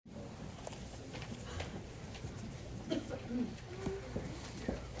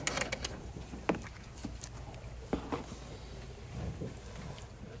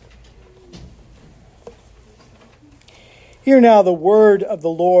Hear now the word of the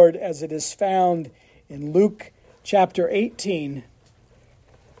Lord as it is found in Luke chapter 18,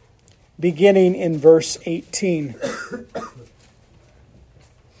 beginning in verse 18.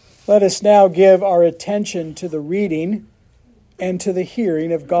 Let us now give our attention to the reading and to the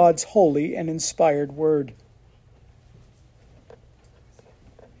hearing of God's holy and inspired word.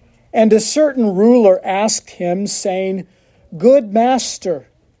 And a certain ruler asked him, saying, Good master,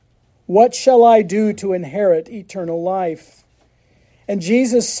 what shall I do to inherit eternal life? And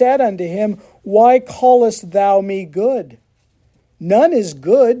Jesus said unto him, Why callest thou me good? None is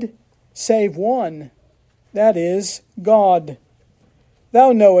good, save one, that is, God.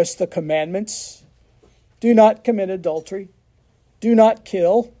 Thou knowest the commandments. Do not commit adultery. Do not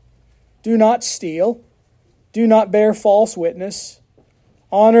kill. Do not steal. Do not bear false witness.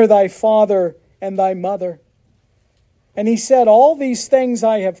 Honor thy father and thy mother. And he said, All these things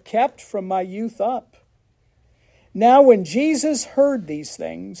I have kept from my youth up. Now when Jesus heard these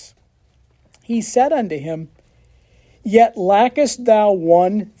things, he said unto him, Yet lackest thou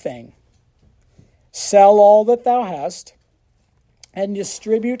one thing. Sell all that thou hast, and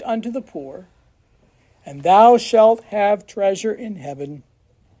distribute unto the poor, and thou shalt have treasure in heaven.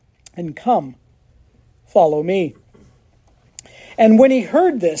 And come, follow me. And when he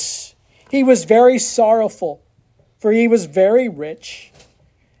heard this, he was very sorrowful, for he was very rich.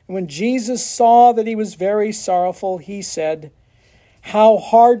 And when Jesus saw that he was very sorrowful, he said, How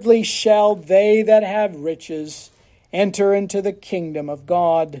hardly shall they that have riches enter into the kingdom of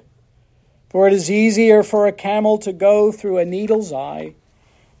God? For it is easier for a camel to go through a needle's eye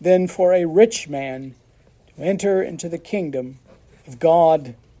than for a rich man to enter into the kingdom of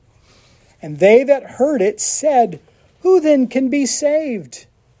God. And they that heard it said, Who then can be saved?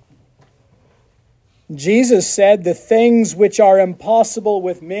 Jesus said, The things which are impossible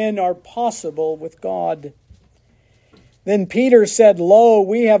with men are possible with God. Then Peter said, Lo,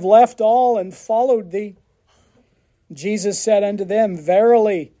 we have left all and followed thee. Jesus said unto them,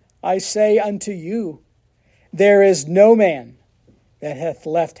 Verily, I say unto you, there is no man that hath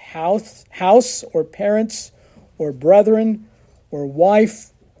left house or parents or brethren or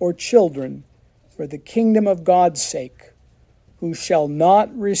wife or children for the kingdom of God's sake, who shall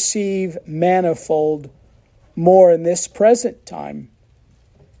not receive manifold more in this present time,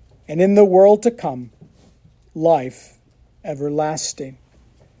 and in the world to come, life everlasting.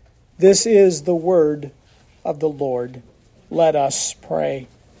 This is the word of the Lord. Let us pray.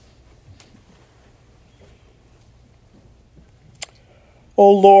 O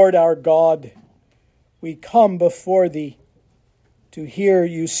Lord our God, we come before thee to hear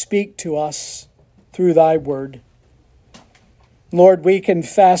you speak to us through thy word. Lord, we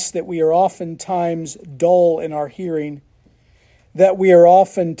confess that we are oftentimes dull in our hearing, that we are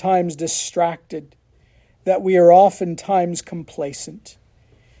oftentimes distracted, that we are oftentimes complacent.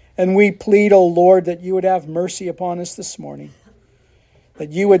 And we plead, O Lord, that you would have mercy upon us this morning,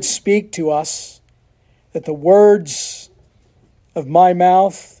 that you would speak to us, that the words of my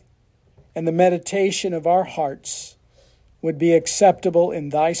mouth and the meditation of our hearts would be acceptable in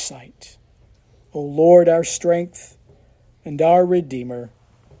thy sight. O Lord, our strength and our Redeemer.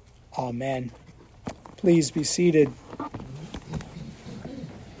 Amen. Please be seated.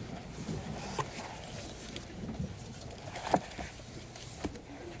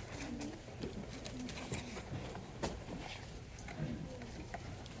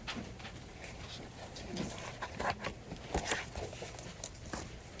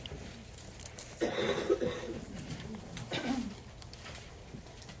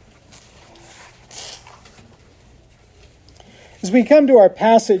 As we come to our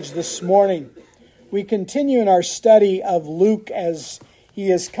passage this morning, we continue in our study of Luke as he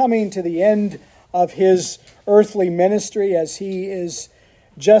is coming to the end of his earthly ministry, as he is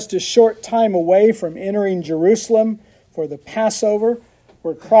just a short time away from entering Jerusalem for the Passover,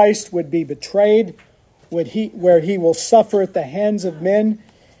 where Christ would be betrayed, where he will suffer at the hands of men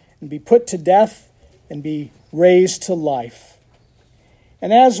and be put to death and be raised to life.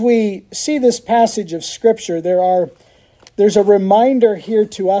 And as we see this passage of Scripture, there's a reminder here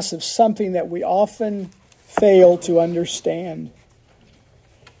to us of something that we often fail to understand.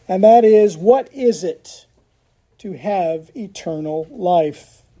 And that is, what is it to have eternal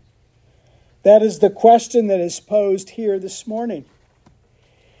life? That is the question that is posed here this morning.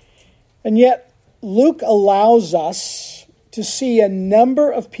 And yet, Luke allows us to see a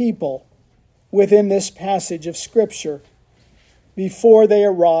number of people within this passage of Scripture before they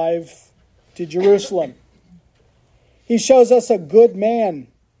arrive to Jerusalem. He shows us a good man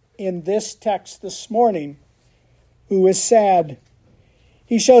in this text this morning who is sad.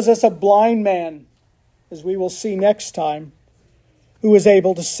 He shows us a blind man as we will see next time, who is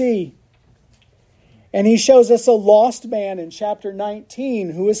able to see. And he shows us a lost man in chapter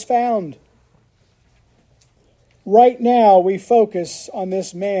 19 who is found. Right now we focus on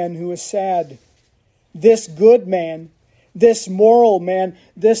this man who is sad. This good man, this moral man,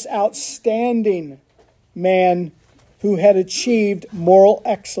 this outstanding man who had achieved moral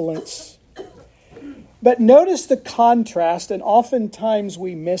excellence. But notice the contrast, and oftentimes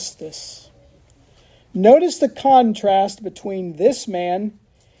we miss this. Notice the contrast between this man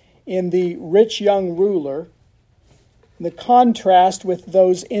in the rich young ruler, and the contrast with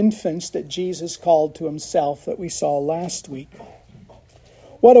those infants that Jesus called to himself that we saw last week.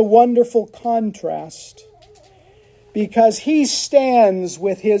 What a wonderful contrast, because he stands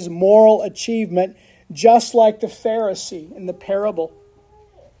with his moral achievement just like the Pharisee in the parable,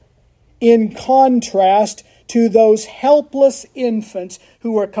 in contrast to those helpless infants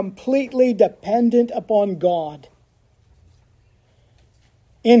who are completely dependent upon God.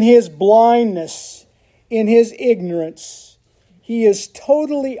 In his blindness, in his ignorance, he is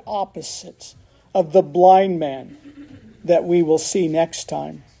totally opposite of the blind man that we will see next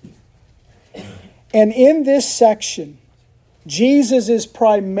time. And in this section, Jesus is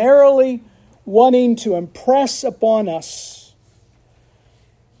primarily wanting to impress upon us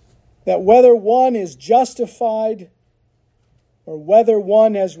that whether one is justified or whether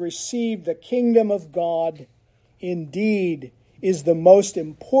one has received the kingdom of God, indeed is the most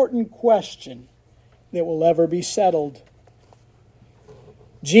important question that will ever be settled.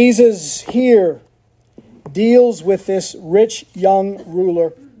 Jesus here deals with this rich young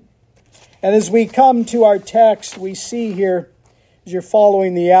ruler. And as we come to our text, we see here, as you're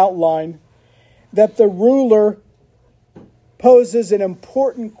following the outline, that the ruler poses an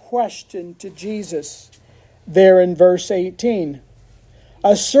important question to Jesus there in verse 18.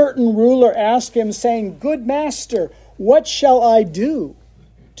 A certain ruler asked him, saying, "Good master, what shall I do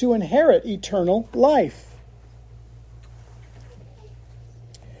to inherit eternal life?"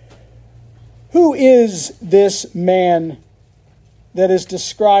 Who is this man that is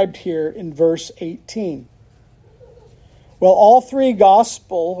described here in verse 18? Well, all three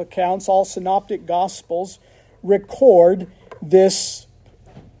gospel accounts, all synoptic gospels, record this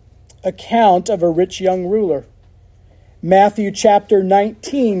account of a rich young ruler. Matthew chapter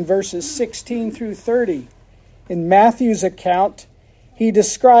 19, verses 16 through 30. In Matthew's account, he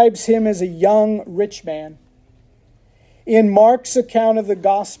describes him as a young rich man. In Mark's account of the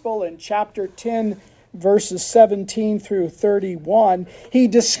gospel, in chapter 10, verses 17 through 31, he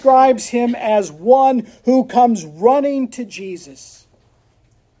describes him as one who comes running to Jesus,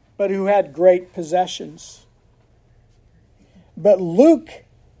 but who had great possessions. But Luke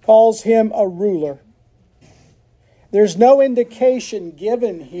calls him a ruler. There's no indication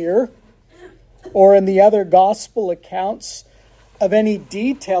given here or in the other gospel accounts of any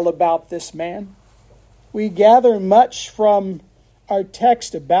detail about this man. We gather much from our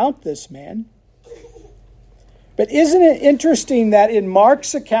text about this man. But isn't it interesting that in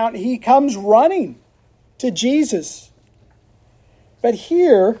Mark's account he comes running to Jesus? But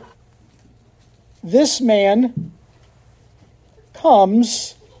here, this man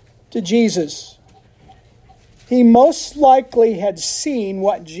comes to Jesus. He most likely had seen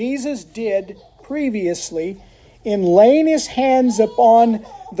what Jesus did previously in laying his hands upon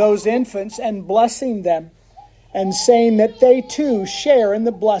those infants and blessing them and saying that they too share in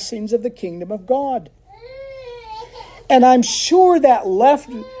the blessings of the kingdom of God. And I'm sure that left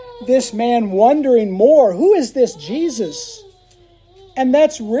this man wondering more, who is this Jesus? And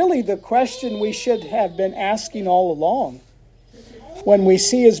that's really the question we should have been asking all along. When we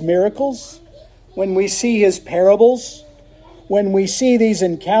see his miracles, when we see his parables, when we see these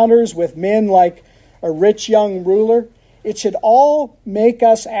encounters with men like a rich young ruler, it should all make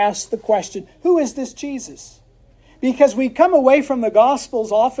us ask the question, who is this Jesus? Because we come away from the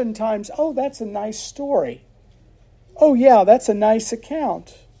Gospels oftentimes, oh, that's a nice story. Oh, yeah, that's a nice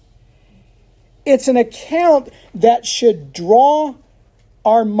account. It's an account that should draw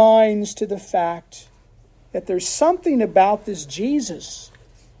our minds to the fact that there's something about this Jesus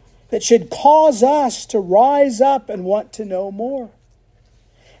that should cause us to rise up and want to know more.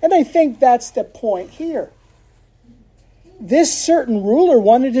 And I think that's the point here. This certain ruler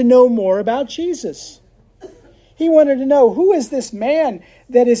wanted to know more about Jesus. He wanted to know, who is this man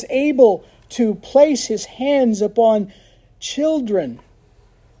that is able to place his hands upon children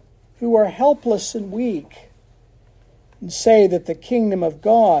who are helpless and weak and say that the kingdom of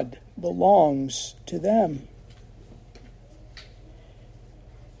God belongs to them?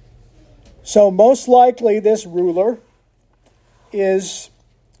 So most likely this ruler is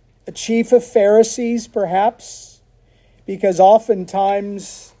a chief of Pharisees, perhaps, because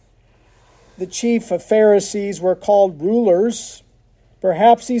oftentimes the chief of Pharisees were called rulers.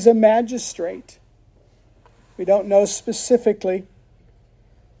 Perhaps he's a magistrate. We don't know specifically,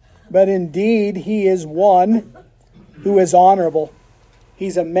 but indeed he is one who is honorable.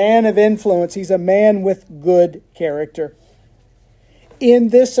 He's a man of influence. He's a man with good character. In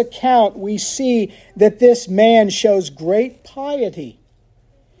this account, we see that this man shows great piety.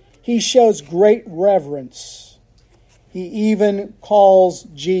 He shows great reverence. He even calls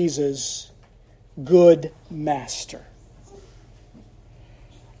Jesus good master.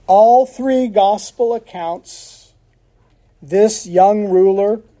 All three gospel accounts, this young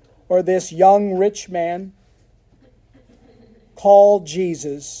ruler or this young rich man, call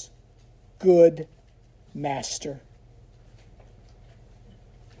Jesus good master.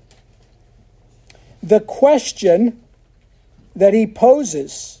 The question that he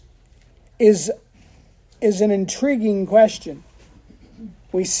poses is an intriguing question.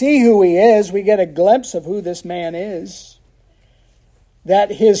 We see who he is. We get a glimpse of who this man is.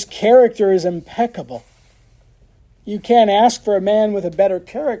 That his character is impeccable. You can't ask for a man with a better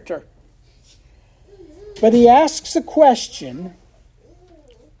character. But he asks a question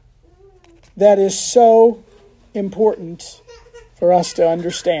that is so important for us to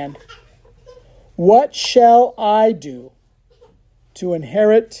understand. What shall I do to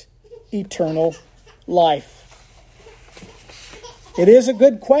inherit eternal life? It is a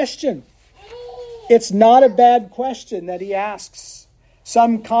good question. It's not a bad question that he asks.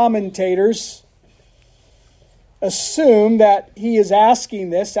 Some commentators assume that he is asking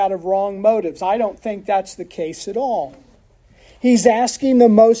this out of wrong motives. I don't think that's the case at all. He's asking the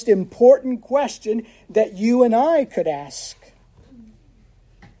most important question that you and I could ask.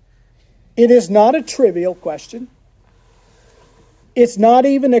 It is not a trivial question. It's not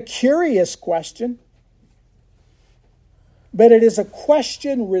even a curious question. But it is a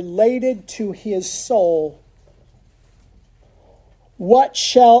question related to his soul. What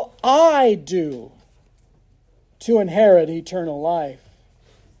shall I do to inherit eternal life?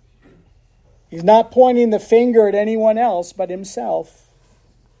 He's not pointing the finger at anyone else but himself.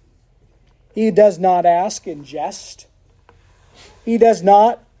 He does not ask in jest. He does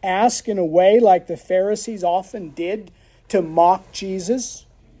not ask in a way like the Pharisees often did to mock Jesus.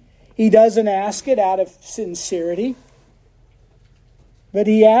 He doesn't ask it out of sincerity. But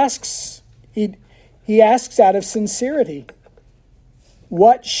he asks out of sincerity.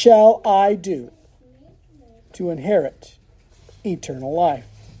 What shall I do to inherit eternal life?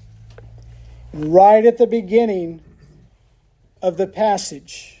 And right at the beginning of the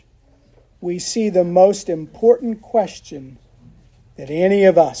passage, we see the most important question that any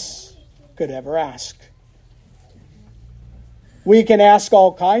of us could ever ask. We can ask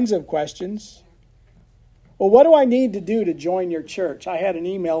all kinds of questions. Well, what do I need to do to join your church? I had an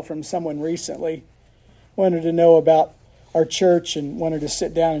email from someone recently, wanted to know about our church and wanted to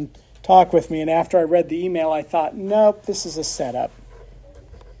sit down and talk with me. And after I read the email, I thought, nope, this is a setup.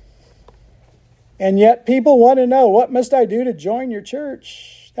 And yet people want to know, what must I do to join your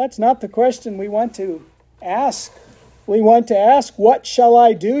church? That's not the question we want to ask. We want to ask, what shall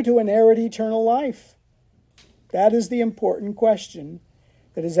I do to inherit eternal life? That is the important question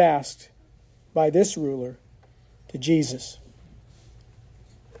that is asked by this ruler to Jesus.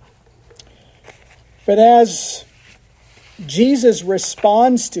 But as Jesus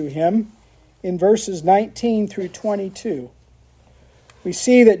responds to him in verses 19 through 22, we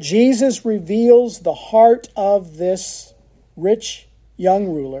see that Jesus reveals the heart of this rich young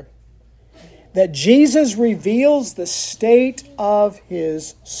ruler, that Jesus reveals the state of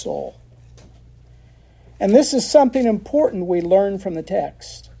his soul. And this is something important we learn from the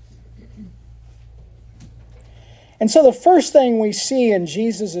text. And so the first thing we see in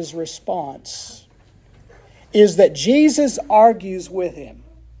Jesus' response is that Jesus argues with him.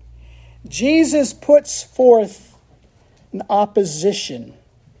 Jesus puts forth an opposition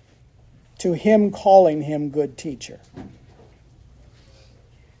to him calling him good teacher.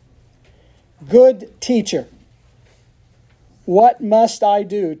 Good teacher, what must I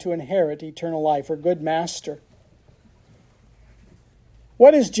do to inherit eternal life? Or good master?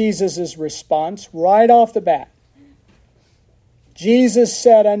 What is Jesus' response right off the bat? Jesus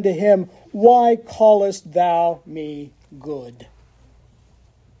said unto him, why callest thou me good?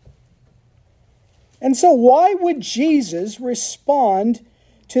 And so why would Jesus respond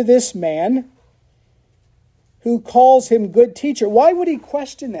to this man who calls him good teacher? Why would he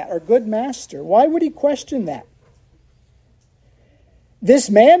question that? Or good master? Why would he question that? This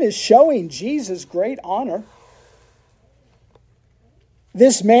man is showing Jesus great honor.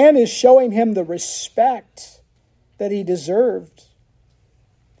 This man is showing him the respect that he deserved.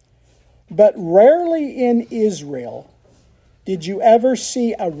 But rarely in Israel did you ever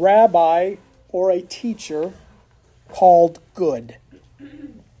see a rabbi or a teacher called good.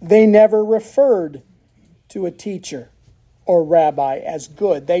 They never referred to a teacher or rabbi as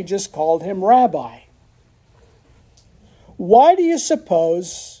good. They just called him rabbi. Why do you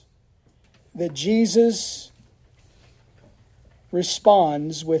suppose that Jesus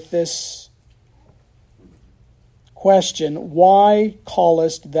responds with this question, why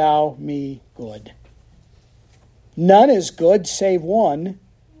callest thou me good? None is good save one,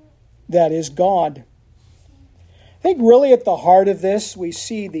 that is God. I think really at the heart of this, we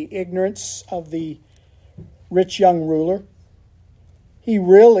see the ignorance of the rich young ruler. He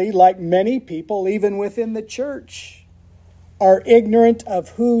really, like many people, even within the church, are ignorant of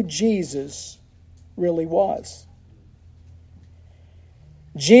who Jesus really was.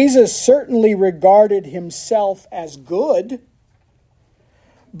 Jesus certainly regarded himself as good,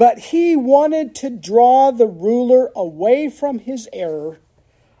 but he wanted to draw the ruler away from his error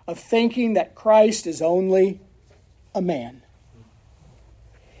of thinking that Christ is only a man.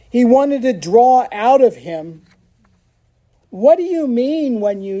 He wanted to draw out of him, what do you mean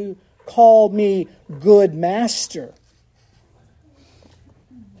when you call me good master?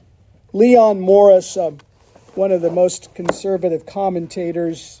 Leon Morris, one of the most conservative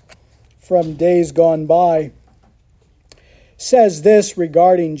commentators from days gone by, says this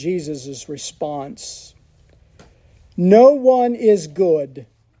regarding Jesus' response. No one is good,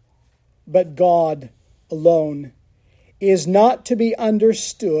 but God alone is not to be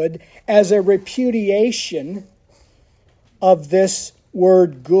understood as a repudiation of this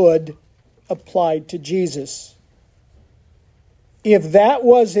word good applied to Jesus. If that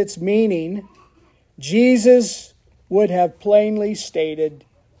was its meaning, Jesus would have plainly stated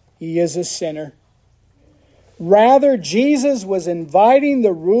he is a sinner. Rather, Jesus was inviting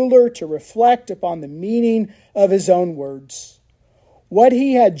the ruler to reflect upon the meaning of his own words. What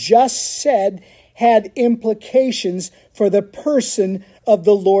he had just said had implications for the person of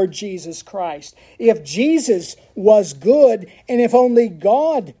the Lord Jesus Christ. If Jesus was good, and if only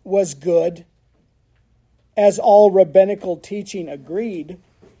God was good, as all rabbinical teaching agreed,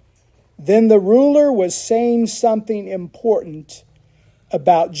 then the ruler was saying something important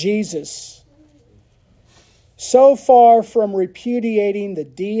about Jesus. So far from repudiating the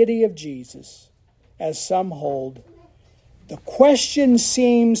deity of Jesus, as some hold, the question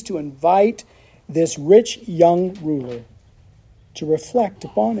seems to invite this rich young ruler to reflect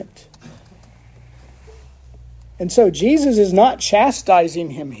upon it. And so Jesus is not chastising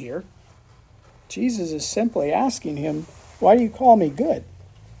him here. Jesus is simply asking him, why do you call me good?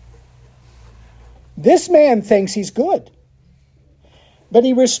 This man thinks he's good. But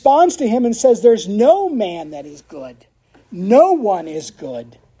he responds to him and says, there's no man that is good. No one is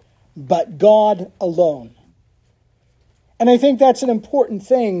good, but God alone. And I think that's an important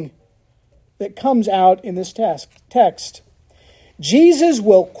thing that comes out in this text. Jesus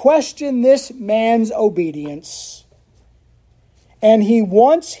will question this man's obedience, and he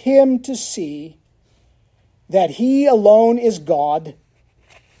wants him to see that he alone is God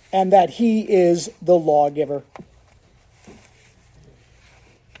and that he is the lawgiver.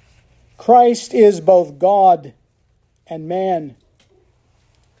 Christ is both God and man,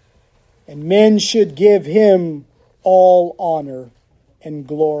 and men should give him all honor and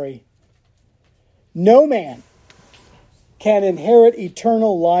glory. No man can inherit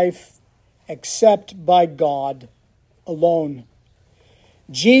eternal life except by God alone.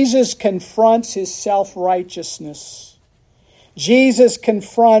 Jesus confronts his self-righteousness. Jesus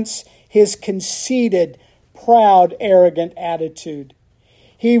confronts his conceited, proud, arrogant attitude.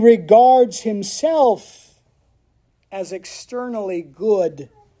 He regards himself as externally good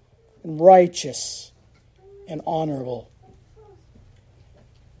and righteous and honorable.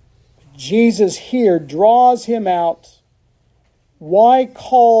 Jesus here draws him out. Why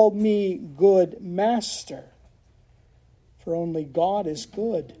call me good master? For only God is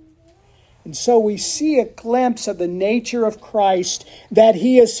good. And so we see a glimpse of the nature of Christ, that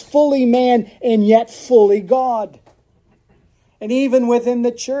he is fully man and yet fully God. And even within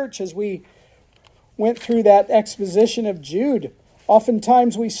the church, as we went through that exposition of Jude,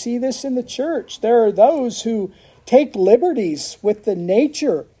 oftentimes we see this in the church. There are those who take liberties with the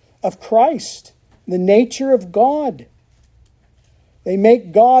nature of Christ, the nature of God. They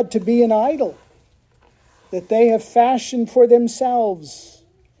make God to be an idol that they have fashioned for themselves.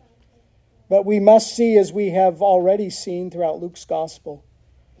 But we must see, as we have already seen throughout Luke's gospel,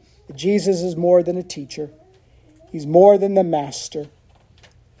 that Jesus is more than a teacher. He's more than the master.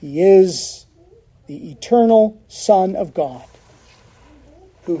 He is the eternal Son of God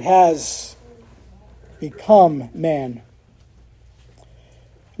who has become man.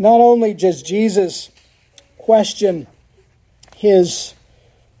 Not only does Jesus question his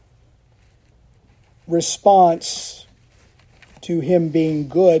response to him being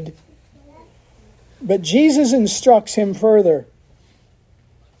good, but Jesus instructs him further.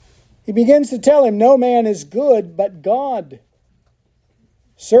 He begins to tell him, no man is good but God.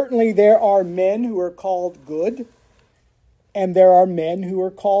 Certainly there are men who are called good, and there are men who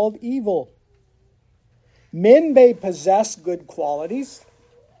are called evil. Men may possess good qualities.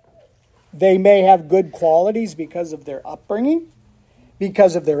 They may have good qualities because of their upbringing,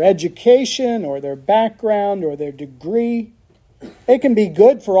 because of their education or their background or their degree. They can be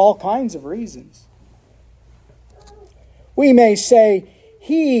good for all kinds of reasons. We may say,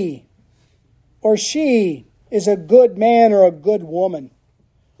 he or she is a good man or a good woman.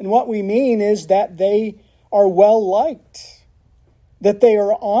 And what we mean is that they are well liked, that they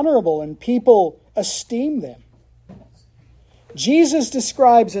are honorable and people esteem them. Jesus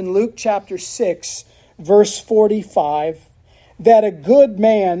describes in Luke chapter 6, verse 45, that a good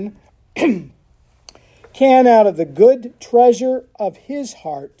man can, out of the good treasure of his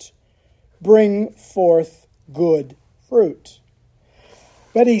heart, bring forth good fruit.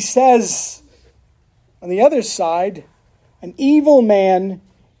 But he says, on the other side, an evil man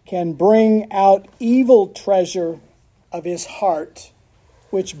can bring out evil treasure of his heart,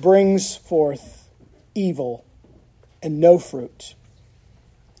 which brings forth evil and no fruit.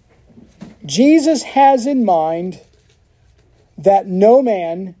 Jesus has in mind that no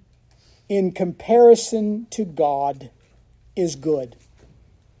man, in comparison to God, is good.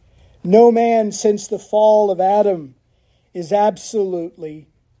 No man since the fall of Adam is absolutely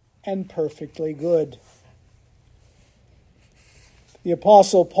and perfectly good. The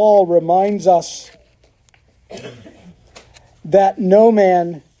Apostle Paul reminds us that no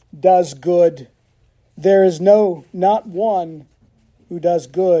man does good. There is not one who does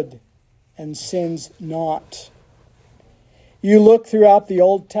good and sins not. You look throughout the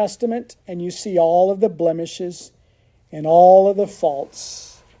Old Testament and you see all of the blemishes and all of the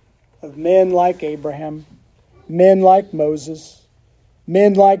faults of men like Abraham, men like Moses,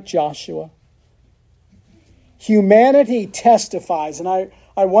 men like Joshua. Humanity testifies, and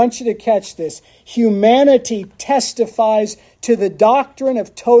I want you to catch this. Humanity testifies to the doctrine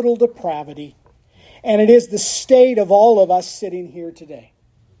of total depravity. And it is the state of all of us sitting here today.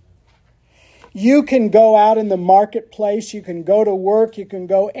 You can go out in the marketplace, you can go to work, you can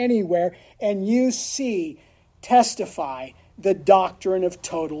go anywhere, and you testify the doctrine of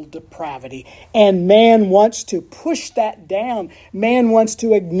total depravity. And man wants to push that down. Man wants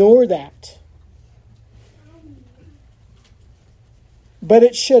to ignore that. But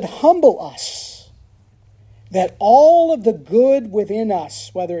it should humble us that all of the good within us,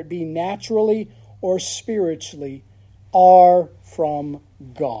 whether it be naturally or spiritually, are from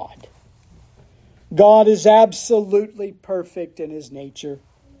God. God is absolutely perfect in his nature.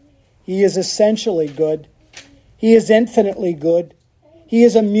 He is essentially good. He is infinitely good. He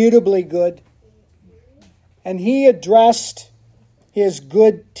is immutably good. And he addressed his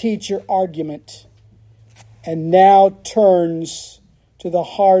good teacher argument and now turns to the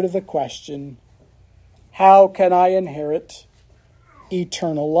heart of the question, how can I inherit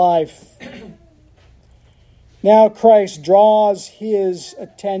eternal life? Now Christ draws his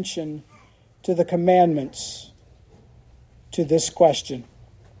attention to the commandments, to this question.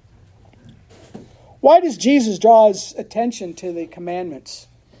 Why does Jesus draw his attention to the commandments?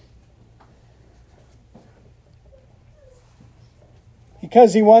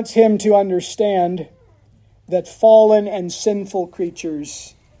 Because he wants him to understand that fallen and sinful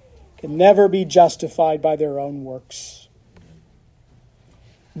creatures can never be justified by their own works.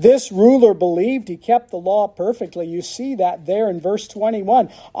 This ruler believed he kept the law perfectly. You see that there in verse 21.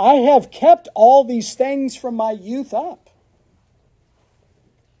 I have kept all these things from my youth up.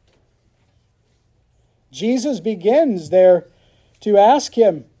 Jesus begins there to ask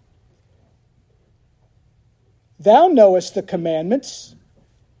him, thou knowest the commandments.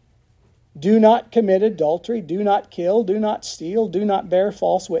 Do not commit adultery, do not kill, do not steal, do not bear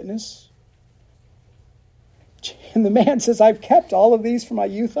false witness. And the man says, I've kept all of these from my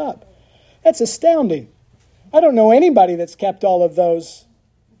youth up. That's astounding. I don't know anybody that's kept all of those.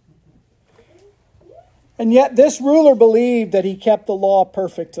 And yet this ruler believed that he kept the law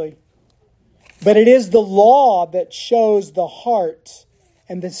perfectly. But it is the law that shows the heart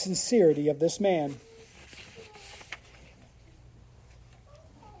and the sincerity of this man.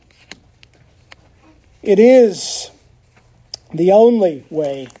 It is the only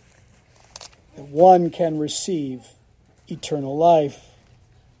way that one can receive eternal life.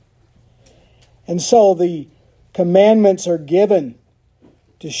 And so the commandments are given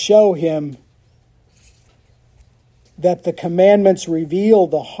to show him that the commandments reveal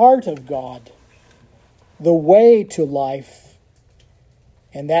the heart of God, the way to life,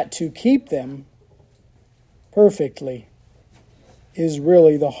 and that to keep them perfectly is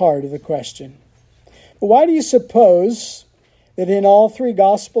really the heart of the question. But why do you suppose that in all three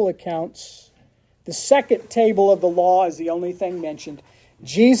gospel accounts, the second table of the law is the only thing mentioned?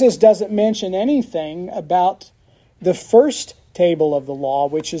 Jesus doesn't mention anything about the first table of the law,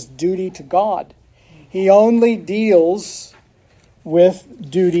 which is duty to God. He only deals with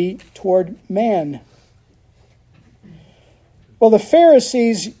duty toward man. Well, the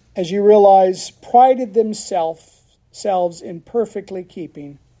Pharisees, as you realize, prided themselves in perfectly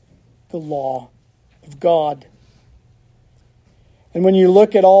keeping the law of God. And when you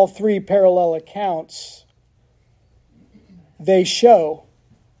look at all three parallel accounts, they show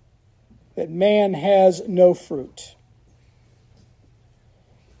that man has no fruit.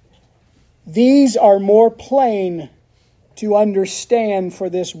 These are more plain to understand for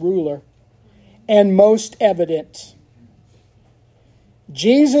this ruler and most evident.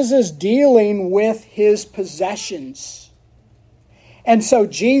 Jesus is dealing with his possessions. And so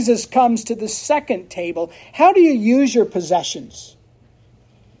Jesus comes to the second table. How do you use your possessions?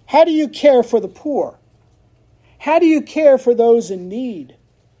 How do you care for the poor? How do you care for those in need?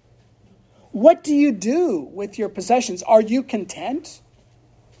 What do you do with your possessions? Are you content?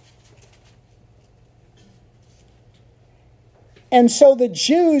 And so the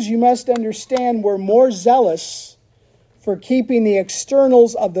Jews, you must understand, were more zealous for keeping the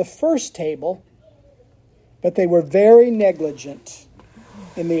externals of the first table, but they were very negligent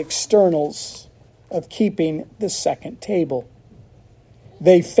in the externals of keeping the second table.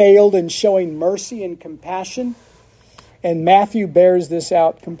 They failed in showing mercy and compassion, and Matthew bears this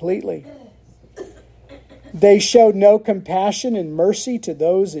out completely. They showed no compassion and mercy to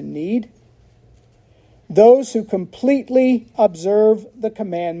those in need. Those who completely observe the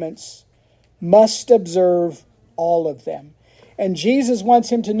commandments must observe all of them. And Jesus wants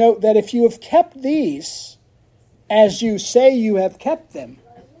him to note that if you have kept these, as you say you have kept them,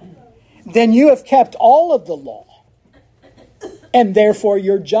 then you have kept all of the law, and therefore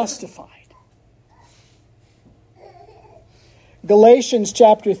you're justified. Galatians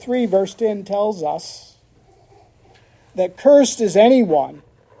chapter 3 verse 10 tells us that cursed is anyone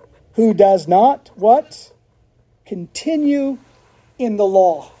who does not, what? Continue in the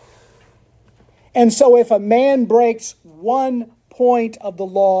law. And so if a man breaks one point of the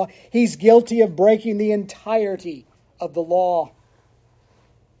law, he's guilty of breaking the entirety of the law.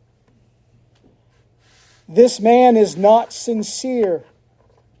 This man is not sincere,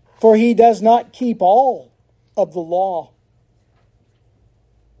 for he does not keep all of the law.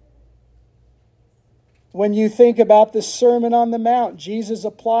 When you think about the Sermon on the Mount, Jesus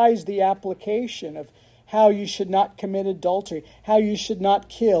applies the application of how you should not commit adultery, how you should not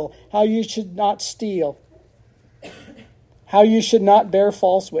kill, how you should not steal, how you should not bear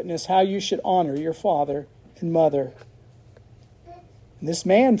false witness, how you should honor your father and mother. And this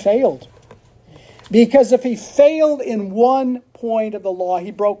man failed. Because if he failed in one point of the law,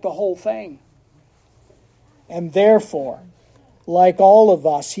 he broke the whole thing. And therefore, like all of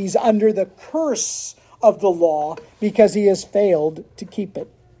us, he's under the curse of the law because he has failed to keep it.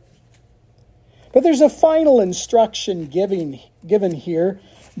 But there's a final instruction given here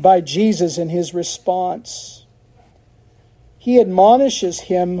by Jesus in his response. He admonishes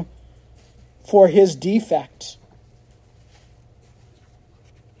him for his defect.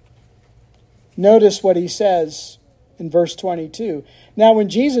 Notice what he says in verse 22. Now when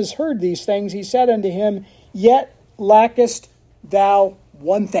Jesus heard these things, he said unto him, Yet lackest thou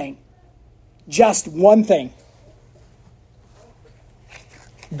one thing. Just one thing.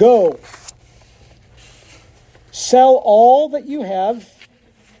 Go. Sell all that you have,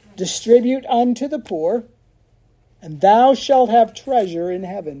 distribute unto the poor, and thou shalt have treasure in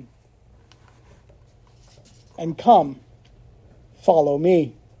heaven. And come, follow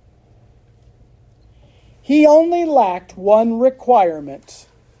me. He only lacked one requirement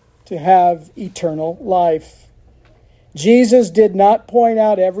to have eternal life. Jesus did not point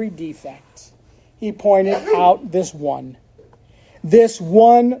out every defect. He pointed out this one. This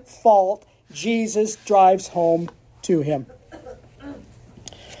one fault Jesus drives home to him.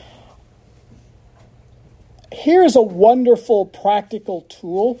 Here's a wonderful practical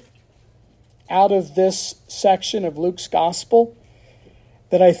tool out of this section of Luke's Gospel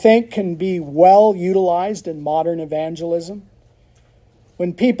that I think can be well utilized in modern evangelism.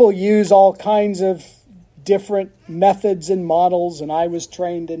 when people use all kinds of different methods and models, and I was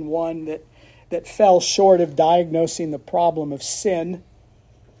trained in one that fell short of diagnosing the problem of sin,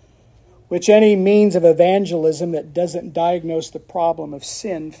 which any means of evangelism that doesn't diagnose the problem of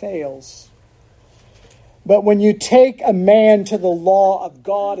sin fails. But when you take a man to the law of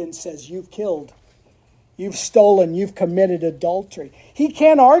God and says, you've killed, you've stolen, you've committed adultery, he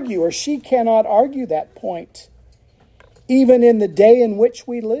can't argue, or she cannot argue that point, even in the day in which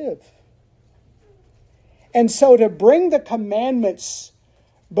we live. And so to bring the commandments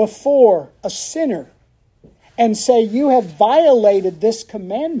before a sinner and say, you have violated this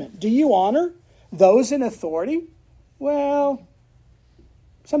commandment, do you honor those in authority? Well,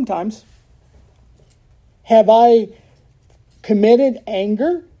 sometimes. Have I committed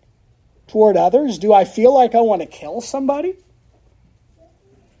anger toward others? Do I feel like I want to kill somebody?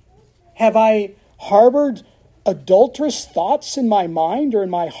 Have I harbored adulterous thoughts in my mind or in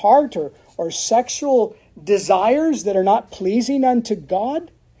my heart, or sexual desires that are not pleasing unto God?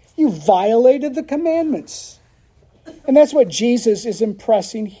 You violated the commandments. And that's what Jesus is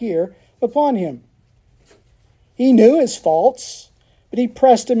impressing here upon him. He knew his faults, but he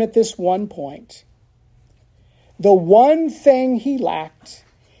pressed him at this one point. The one thing he lacked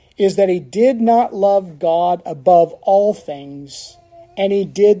is that he did not love God above all things, and he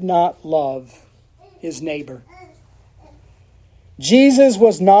did not love his neighbor. Jesus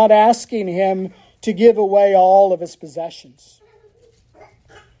was not asking him to give away all of his possessions.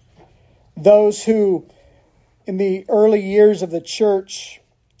 Those who, in the early years of the church,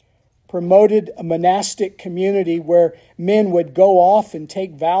 promoted a monastic community where men would go off and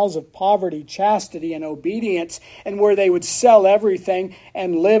take vows of poverty, chastity, and obedience, and where they would sell everything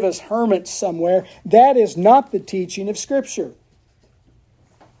and live as hermits somewhere, that is not the teaching of Scripture.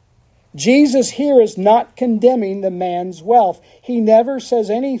 Jesus here is not condemning the man's wealth. He never says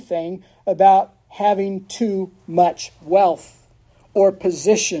anything about having too much wealth or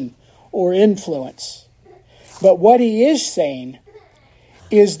position or influence. But what he is saying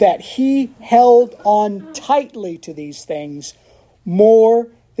is that he held on tightly to these things more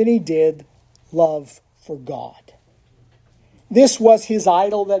than he did love for God. This was his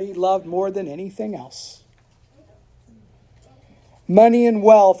idol that he loved more than anything else. Money and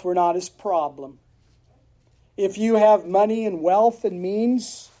wealth were not his problem. If you have money and wealth and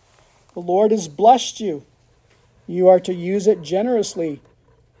means, the Lord has blessed you. You are to use it generously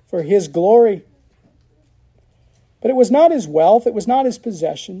for his glory. But it was not his wealth, it was not his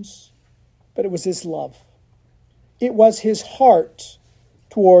possessions, but it was his love. It was his heart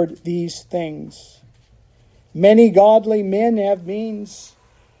toward these things. Many godly men have means.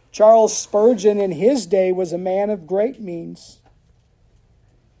 Charles Spurgeon in his day was a man of great means.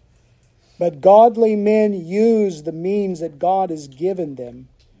 But godly men use the means that God has given them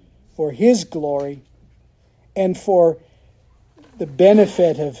for his glory and for the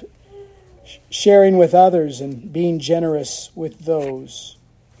benefit of sharing with others and being generous with those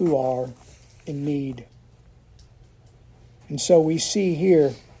who are in need. And so we see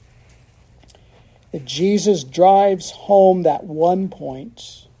here that Jesus drives home that one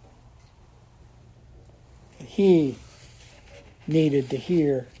point that he needed to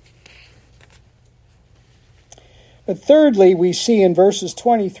hear. But thirdly, we see in verses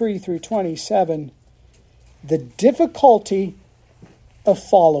 23 through 27 the difficulty of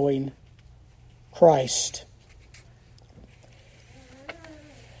following Christ.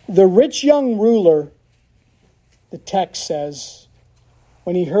 The rich young ruler, the text says,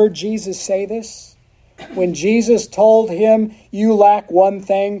 when he heard Jesus say this, when Jesus told him, you lack one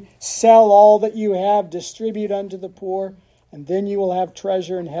thing, sell all that you have, distribute unto the poor, and then you will have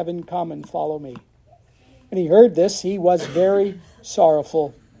treasure in heaven, come and follow me. When he heard this, he was very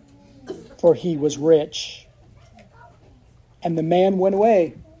sorrowful, for he was rich. And the man went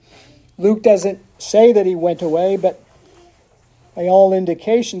away. Luke doesn't say that he went away, but by all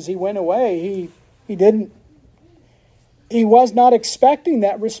indications he went away. He was not expecting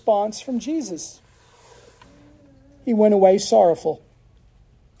that response from Jesus. He went away sorrowful,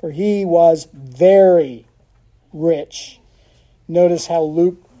 for he was very rich. Notice how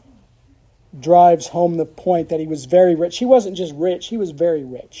Luke drives home the point that he was very rich. He wasn't just rich, he was very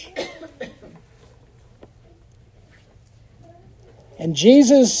rich. And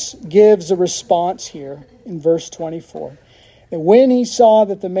Jesus gives a response here in verse 24. That when he saw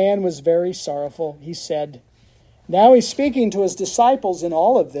that the man was very sorrowful, he said, now he's speaking to his disciples in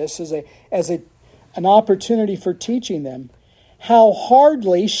all of this as an opportunity for teaching them. How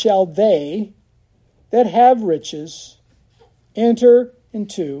hardly shall they that have riches enter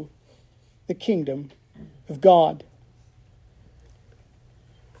into the kingdom of God.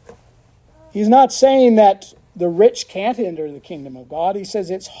 He's not saying that the rich can't enter the kingdom of God. He says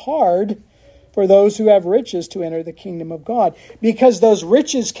it's hard for those who have riches to enter the kingdom of God, because those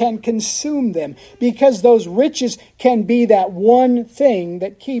riches can consume them, because those riches can be that one thing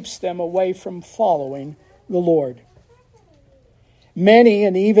that keeps them away from following the Lord. Many,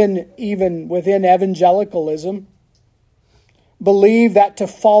 and even within evangelicalism, believe that to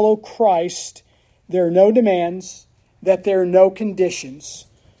follow Christ, there are no demands, that there are no conditions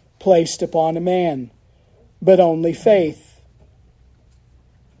placed upon a man, but only faith.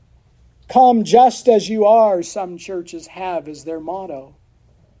 Come just as you are, some churches have as their motto.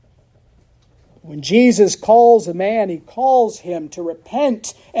 When Jesus calls a man, he calls him to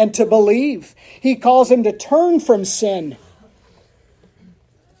repent and to believe. He calls him to turn from sin.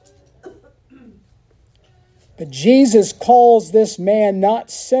 But Jesus calls this man not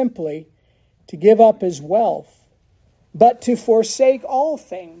simply to give up his wealth, but to forsake all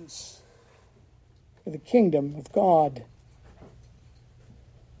things for the kingdom of God.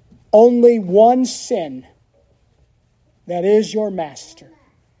 Only one sin, that is your master,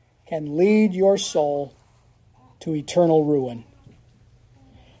 can lead your soul to eternal ruin.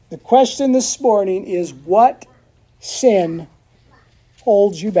 The question this morning is, what sin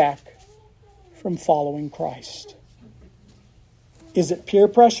holds you back from following Christ? Is it peer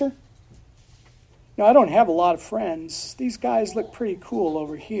pressure? No, I don't have a lot of friends. These guys look pretty cool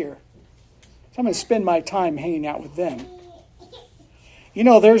over here, so I'm going to spend my time hanging out with them. You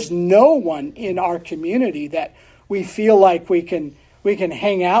know, there's no one in our community that we feel like we can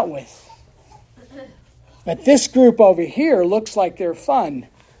hang out with. But this group over here looks like they're fun.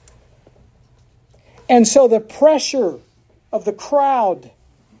 And so the pressure of the crowd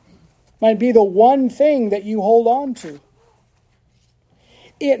might be the one thing that you hold on to.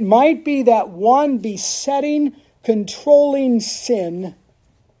 It might be that one besetting, controlling sin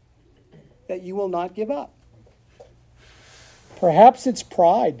that you will not give up. Perhaps it's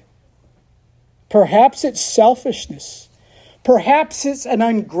pride. Perhaps it's selfishness. Perhaps it's an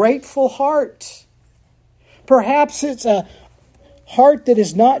ungrateful heart. Perhaps it's a heart that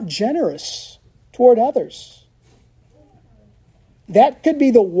is not generous toward others. That could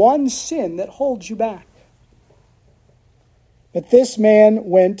be the one sin that holds you back. But this man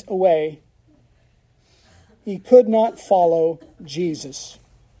went away. He could not follow Jesus.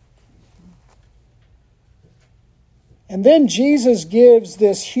 And then Jesus gives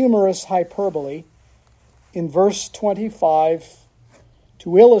this humorous hyperbole in verse 25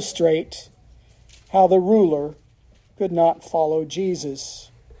 to illustrate how the ruler could not follow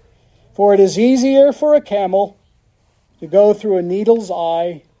Jesus. For it is easier for a camel to go through a needle's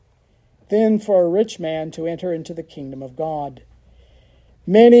eye than for a rich man to enter into the kingdom of God.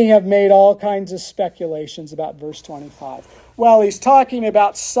 Many have made all kinds of speculations about verse 25. Well, he's talking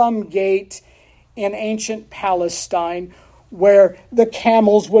about some gate in ancient Palestine where the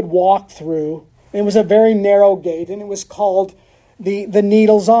camels would walk through. It was a very narrow gate, and it was called the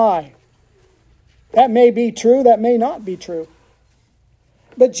needle's eye. That may be true, that may not be true.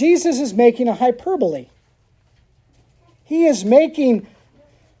 But Jesus is making a hyperbole. He is making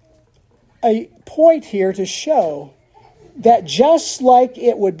a point here to show that just like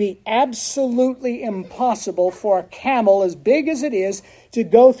it would be absolutely impossible for a camel, as big as it is, to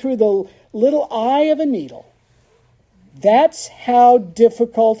go through the little eye of a needle, that's how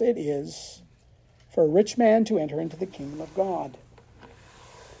difficult it is for a rich man to enter into the kingdom of God.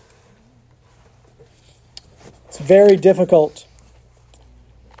 It's very difficult.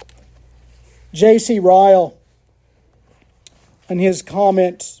 J.C. Ryle, in his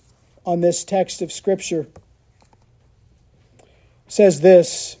comment on this text of Scripture, says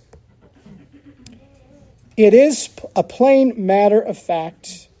this: "It is a plain matter of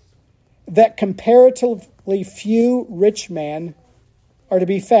fact that comparatively few rich men are to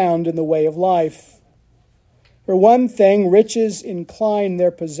be found in the way of life. For one thing, riches incline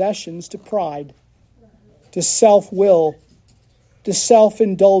their possessions to pride, to self-will, to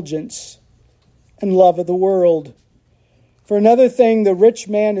self-indulgence, and love of the world. For another thing, the rich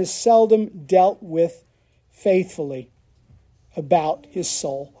man is seldom dealt with faithfully about his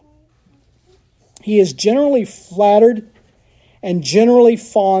soul. He is generally flattered and generally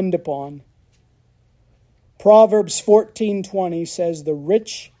fawned upon. Proverbs 14:20 says, 'The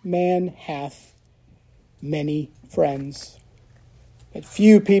rich man hath many friends, but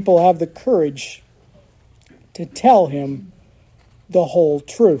few people have the courage to tell him the whole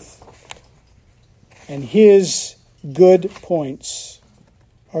truth. And his good points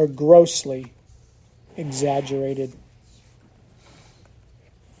are grossly exaggerated.'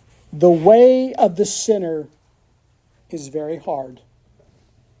 The way of the sinner is very hard.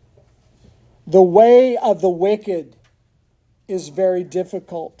 The way of the wicked is very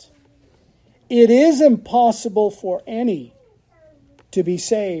difficult. It is impossible for any to be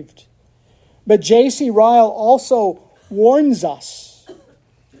saved. But J.C. Ryle also warns us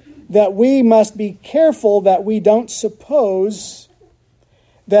that we must be careful that we don't suppose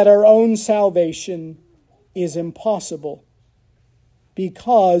that our own salvation is impossible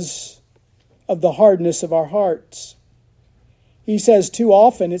because of the hardness of our hearts. He says too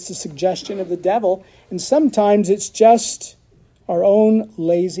often it's a suggestion of the devil, and sometimes it's just our own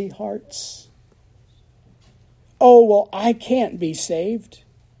lazy hearts. Oh, well, I can't be saved.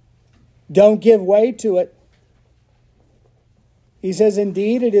 Don't give way to it. He says,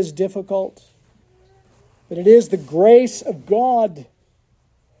 indeed, it is difficult, but it is the grace of God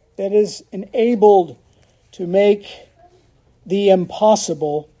that is enabled to make the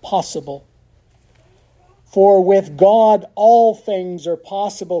impossible possible. For with God, all things are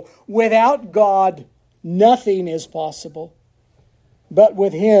possible. Without God, nothing is possible. But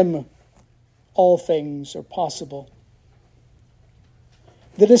with Him, all things are possible.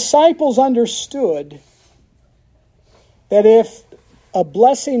 The disciples understood that if a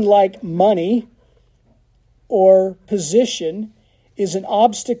blessing like money or position is an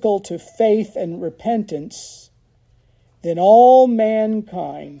obstacle to faith and repentance, then all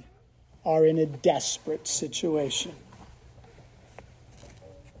mankind are in a desperate situation.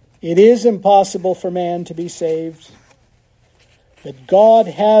 It is impossible for man to be saved, but God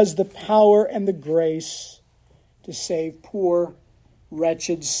has the power and the grace to save poor,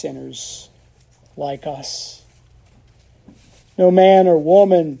 wretched sinners like us. No man or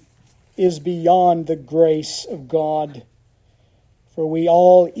woman is beyond the grace of God, for we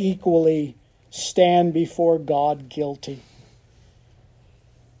all equally stand before God guilty.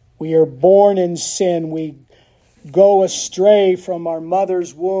 We are born in sin. We go astray from our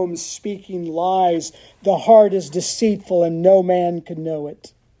mother's womb, speaking lies. The heart is deceitful, and no man can know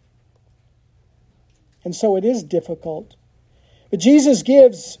it. And so it is difficult. But Jesus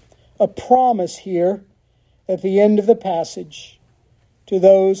gives a promise here at the end of the passage to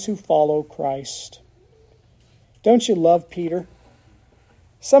those who follow Christ. Don't you love Peter?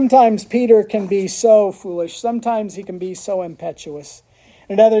 Sometimes Peter can be so foolish. Sometimes he can be so impetuous.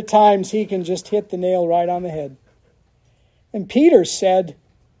 And at other times he can just hit the nail right on the head. And Peter said,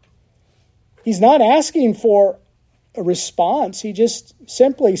 he's not asking for a response. He just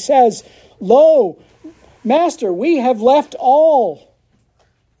simply says, "Lo, Master, we have left all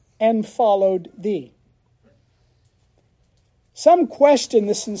and followed thee." Some question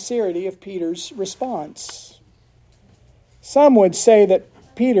the sincerity of Peter's response. Some would say that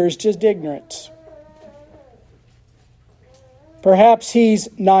Peter's just ignorant. Perhaps he's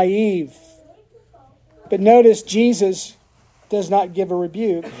naive. But notice Jesus does not give a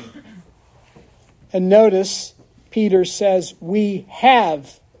rebuke. And notice Peter says, "We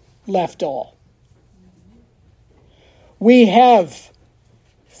have left all. We have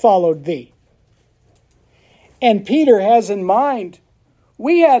followed thee." And Peter has in mind,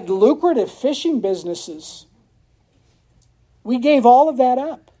 we had lucrative fishing businesses. We gave all of that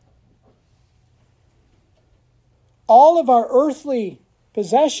up. All of our earthly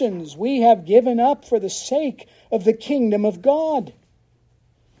possessions we have given up for the sake of the kingdom of God.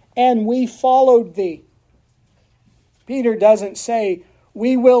 And we followed thee. Peter doesn't say,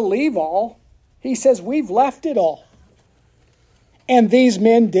 we will leave all. He says, we've left it all. And these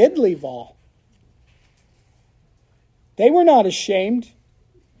men did leave all. They were not ashamed.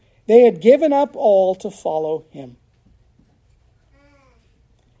 They had given up all to follow him.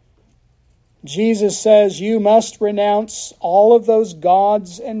 Jesus says you must renounce all of those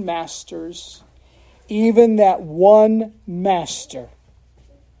gods and masters, even that one master,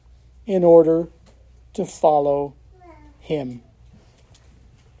 in order to follow him.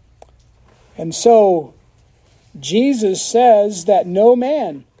 And so, Jesus says that no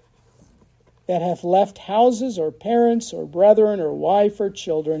man that hath left houses or parents or brethren or wife or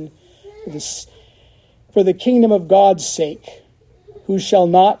children for the kingdom of God's sake, who shall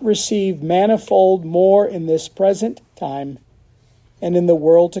not receive manifold more in this present time and in the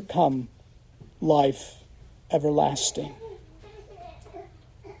world to come, life everlasting.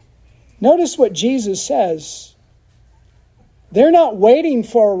 Notice what Jesus says. They're not waiting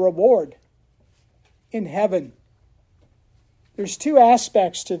for a reward in heaven. There's two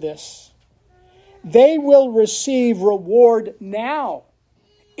aspects to this. They will receive reward now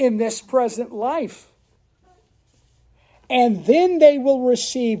in this present life. And then they will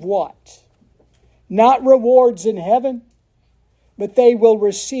receive what? Not rewards in heaven, but they will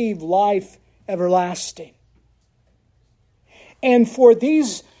receive life everlasting. And for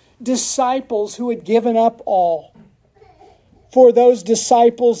these disciples who had given up all. For those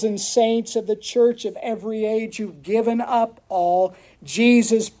disciples and saints of the church of every age who've given up all,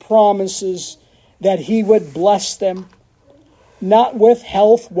 Jesus promises that He would bless them, not with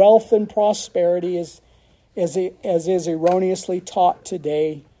health, wealth, and prosperity as is erroneously taught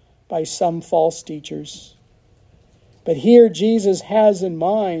today by some false teachers. But here Jesus has in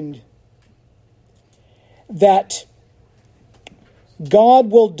mind that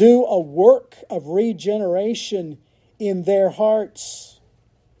God will do a work of regeneration in their hearts,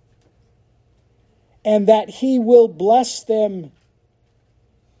 and that He will bless them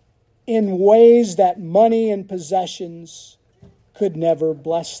in ways that money and possessions could never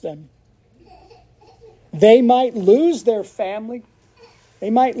bless them. They might lose their family,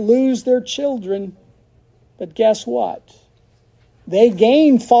 they might lose their children, but guess what? They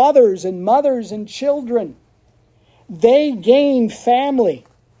gain fathers and mothers and children. They gain family.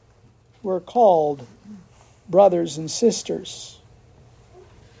 We're called brothers and sisters.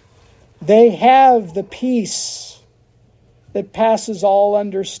 They have the peace that passes all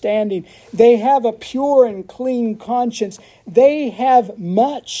understanding. They have a pure and clean conscience. They have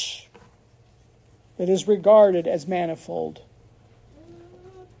much that is regarded as manifold.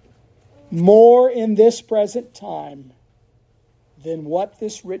 More in this present time than what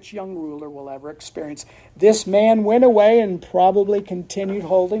this rich young ruler will ever experience. This man went away and probably continued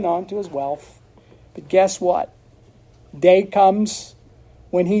holding on to his wealth. But guess what? Day comes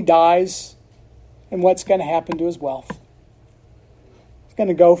when he dies, and what's going to happen to his wealth? It's going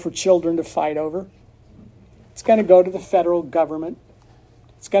to go for children to fight over. It's going to go to the federal government.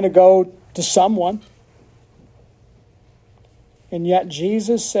 It's going to go to someone. And yet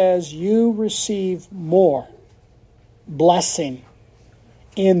Jesus says, you receive more blessing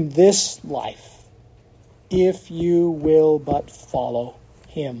in this life if you will but follow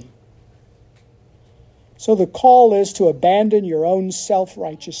Him. So the call is to abandon your own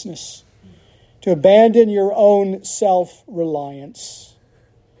self-righteousness, to abandon your own self-reliance.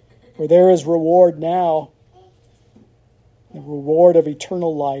 For there is reward now, the reward of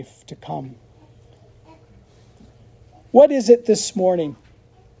eternal life to come. What is it this morning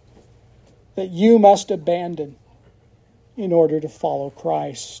that you must abandon in order to follow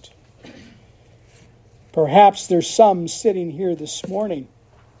Christ? Perhaps there's some sitting here this morning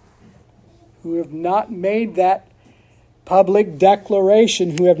who have not made that public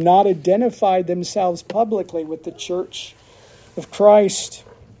declaration, who have not identified themselves publicly with the Church of Christ.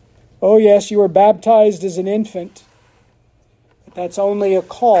 Oh yes, you were baptized as an infant, but that's only a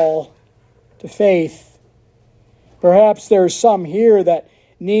call to faith. Perhaps there are some here that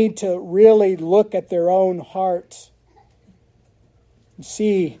need to really look at their own heart and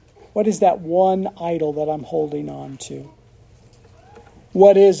see, what is that one idol that I'm holding on to?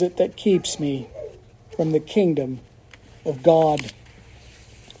 What is it that keeps me from the kingdom of God?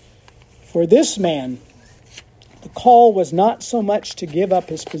 For this man, the call was not so much to give up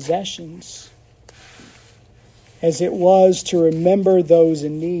his possessions as it was to remember those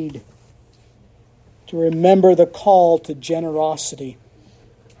in need, to remember the call to generosity.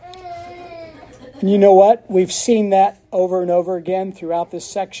 And you know what? We've seen that over and over again throughout this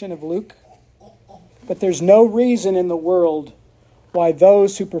section of Luke. But there's no reason in the world why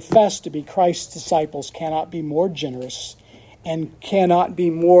those who profess to be Christ's disciples cannot be more generous and cannot be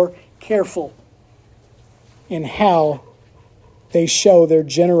more careful in how they show their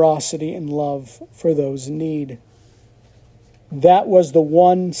generosity and love for those in need. That was the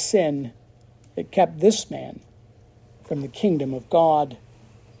one sin that kept this man from the kingdom of God.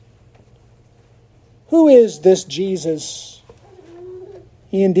 Who is this Jesus?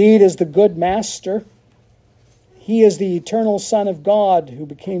 He indeed is the good master. He is the eternal Son of God who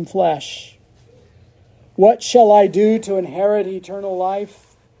became flesh. What shall I do to inherit eternal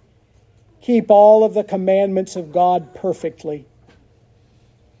life? Keep all of the commandments of God perfectly.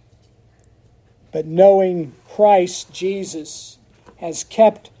 But knowing Christ Jesus has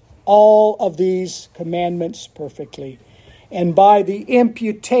kept all of these commandments perfectly, and by the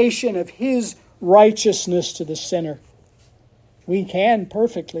imputation of His righteousness to the sinner, we can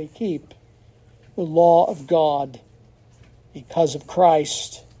perfectly keep the law of God because of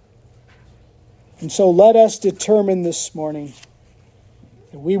Christ. And so let us determine this morning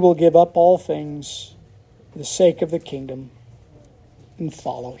that we will give up all things for the sake of the kingdom and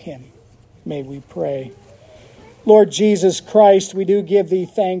follow Him. May we pray. Lord Jesus Christ, we do give Thee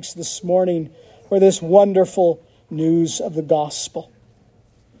thanks this morning for this wonderful news of the gospel.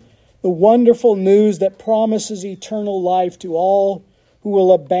 The wonderful news that promises eternal life to all who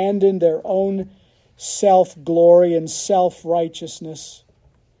will abandon their own self-glory and self-righteousness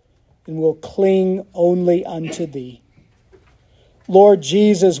and will cling only unto thee. Lord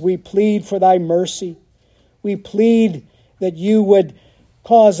Jesus, we plead for thy mercy. We plead that you would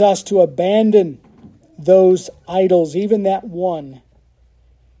cause us to abandon those idols, even that one,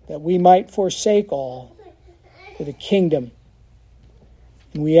 that we might forsake all for the kingdom.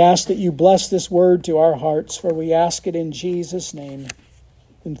 And we ask that you bless this word to our hearts, for we ask it in Jesus' name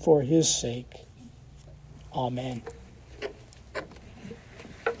and for his sake. Amen.